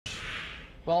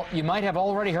Well, you might have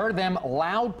already heard them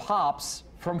loud pops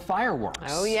from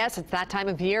fireworks. Oh, yes, it's that time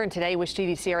of year, and today Wish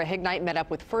TV Sierra Hignite met up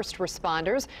with first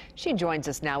responders. She joins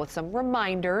us now with some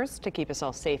reminders to keep us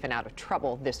all safe and out of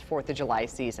trouble this 4th of July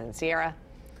season. Sierra?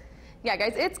 Yeah,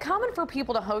 guys, it's common for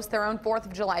people to host their own 4th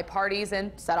of July parties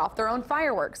and set off their own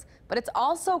fireworks. But it's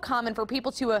also common for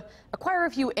people to acquire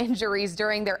a few injuries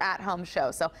during their at-home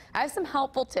show. So I have some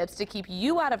helpful tips to keep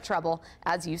you out of trouble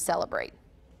as you celebrate.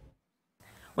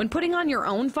 When putting on your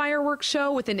own fireworks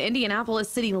show within Indianapolis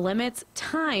city limits,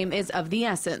 time is of the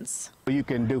essence. You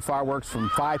can do fireworks from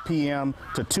 5 p.m.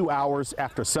 to 2 hours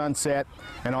after sunset,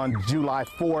 and on July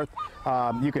 4th,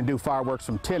 you can do fireworks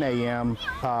from 10 a.m.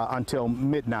 Until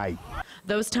midnight.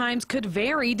 Those times could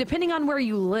vary depending on where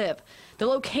you live. The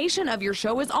location of your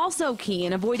show is also key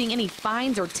in avoiding any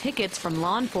fines or tickets from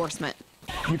law enforcement.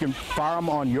 You can fire them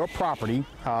on your property.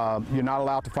 You're not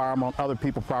allowed to fire them on other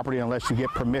people's property unless you get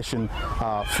permission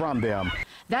from them.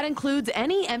 That includes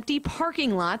any empty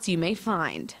parking lots you may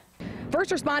find.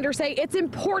 First responders say it's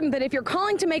important that if you're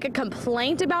calling to make a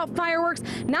complaint about fireworks,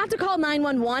 not to call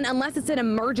 911 unless it's an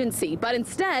emergency, but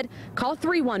instead call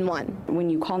 311. When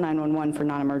you call 911 for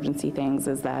non-emergency things,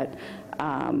 is that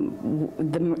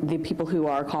the people who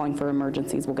are calling for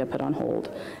emergencies will get put on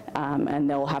hold, and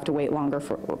they'll have to wait longer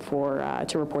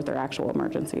to report their actual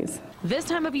emergencies. This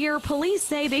time of year, police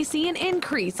say they see an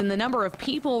increase in the number of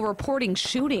people reporting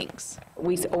shootings.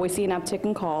 We always see an uptick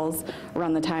in calls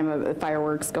around the time of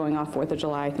fireworks going off 4th of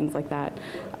July, things like that.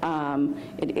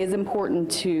 It is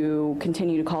important to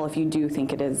continue to call if you do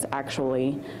think it is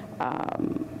actually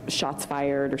shots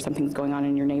fired or something's going on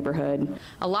in your neighborhood.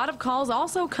 A lot of calls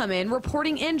also come in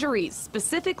reporting injuries,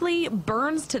 specifically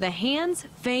burns to the hands,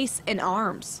 face, and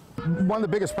arms. One of the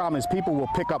biggest problems is people will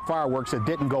pick up fireworks that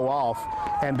didn't go off,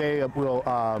 and they will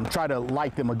try to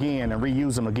light them again and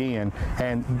reuse them again,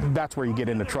 and that's where you get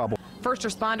into trouble. First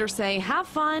responders say have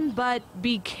fun, but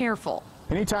be careful.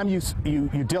 Anytime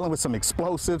you're dealing with some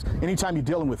explosives, anytime you're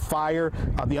dealing with fire,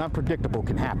 the unpredictable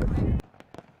can happen.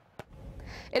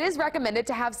 It is recommended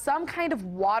to have some kind of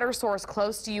water source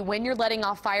close to you when you're letting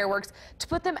off fireworks to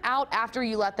put them out after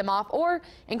you let them off or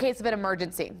in case of an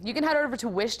emergency. You can head over to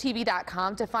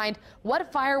wishtv.com to find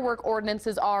what firework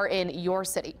ordinances are in your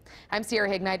city. I'm Sierra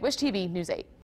Hignite, Wish TV News 8.